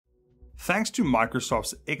Thanks to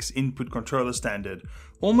Microsoft's X input controller standard,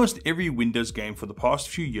 almost every Windows game for the past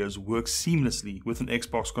few years works seamlessly with an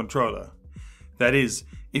Xbox controller. That is,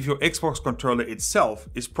 if your Xbox controller itself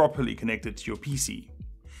is properly connected to your PC.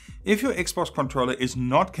 If your Xbox controller is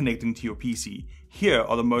not connecting to your PC, here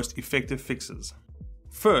are the most effective fixes.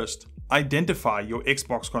 First, identify your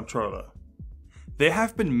Xbox controller. There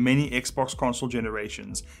have been many Xbox console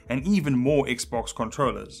generations and even more Xbox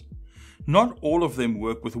controllers. Not all of them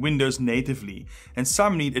work with Windows natively, and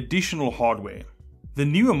some need additional hardware. The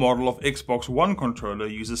newer model of Xbox One controller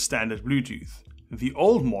uses standard Bluetooth. The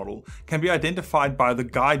old model can be identified by the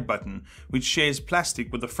guide button, which shares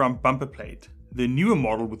plastic with the front bumper plate. The newer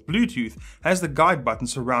model with Bluetooth has the guide button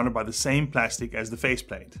surrounded by the same plastic as the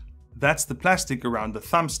faceplate. That's the plastic around the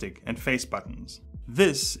thumbstick and face buttons.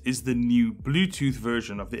 This is the new Bluetooth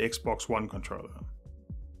version of the Xbox One controller.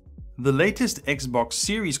 The latest Xbox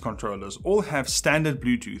Series controllers all have standard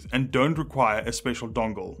Bluetooth and don't require a special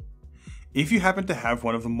dongle. If you happen to have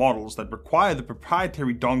one of the models that require the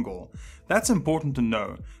proprietary dongle, that's important to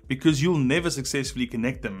know because you'll never successfully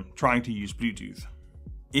connect them trying to use Bluetooth.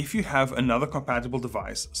 If you have another compatible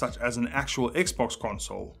device, such as an actual Xbox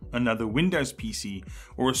console, another Windows PC,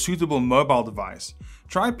 or a suitable mobile device,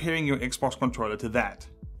 try pairing your Xbox controller to that.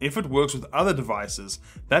 If it works with other devices,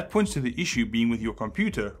 that points to the issue being with your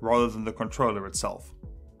computer rather than the controller itself.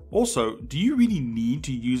 Also, do you really need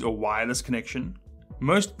to use a wireless connection?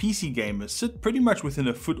 Most PC gamers sit pretty much within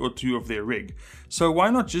a foot or two of their rig, so why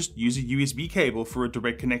not just use a USB cable for a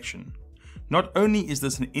direct connection? Not only is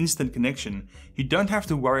this an instant connection, you don't have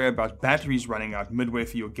to worry about batteries running out midway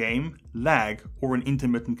through your game, lag, or an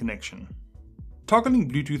intermittent connection. Toggling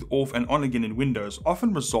Bluetooth off and on again in Windows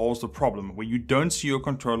often resolves the problem where you don't see your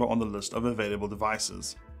controller on the list of available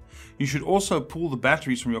devices. You should also pull the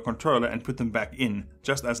batteries from your controller and put them back in,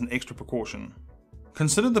 just as an extra precaution.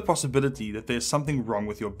 Consider the possibility that there's something wrong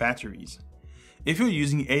with your batteries. If you're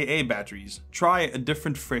using AA batteries, try a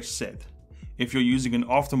different fresh set. If you're using an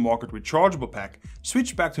aftermarket rechargeable pack,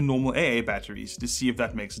 switch back to normal AA batteries to see if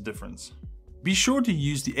that makes a difference. Be sure to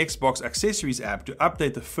use the Xbox Accessories app to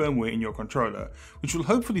update the firmware in your controller, which will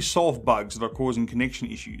hopefully solve bugs that are causing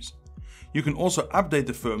connection issues. You can also update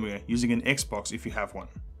the firmware using an Xbox if you have one.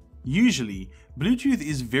 Usually, Bluetooth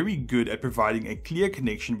is very good at providing a clear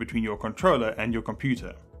connection between your controller and your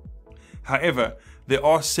computer. However, there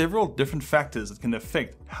are several different factors that can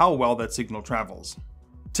affect how well that signal travels.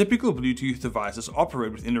 Typical Bluetooth devices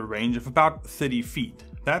operate within a range of about 30 feet,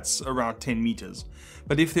 that's around 10 meters,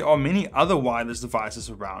 but if there are many other wireless devices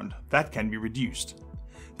around, that can be reduced.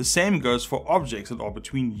 The same goes for objects that are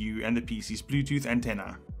between you and the PC's Bluetooth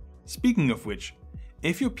antenna. Speaking of which,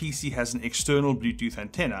 if your PC has an external Bluetooth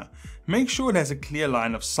antenna, make sure it has a clear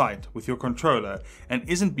line of sight with your controller and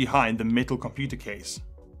isn't behind the metal computer case.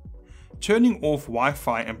 Turning off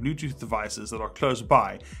Wi-Fi and Bluetooth devices that are close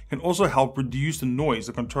by can also help reduce the noise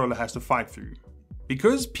the controller has to fight through.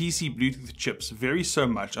 Because PC Bluetooth chips vary so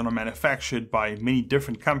much and are manufactured by many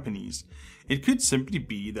different companies, it could simply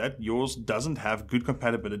be that yours doesn't have good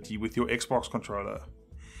compatibility with your Xbox controller.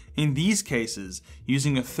 In these cases,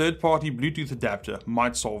 using a third-party Bluetooth adapter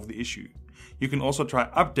might solve the issue. You can also try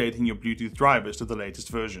updating your Bluetooth drivers to the latest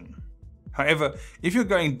version. However, if you're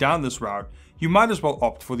going down this route, you might as well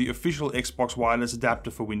opt for the official Xbox wireless adapter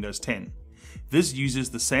for Windows 10. This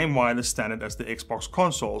uses the same wireless standard as the Xbox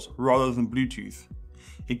consoles rather than Bluetooth.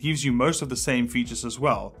 It gives you most of the same features as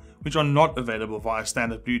well, which are not available via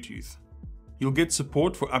standard Bluetooth. You'll get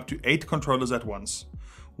support for up to 8 controllers at once,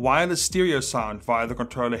 wireless stereo sound via the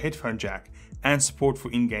controller headphone jack, and support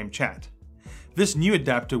for in-game chat. This new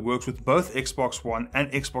adapter works with both Xbox One and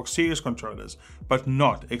Xbox Series controllers, but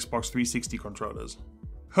not Xbox 360 controllers.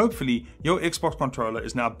 Hopefully, your Xbox controller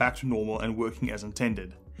is now back to normal and working as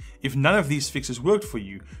intended. If none of these fixes worked for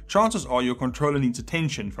you, chances are your controller needs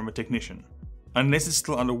attention from a technician. Unless it's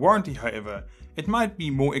still under warranty, however, it might be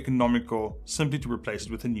more economical simply to replace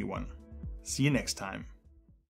it with a new one. See you next time.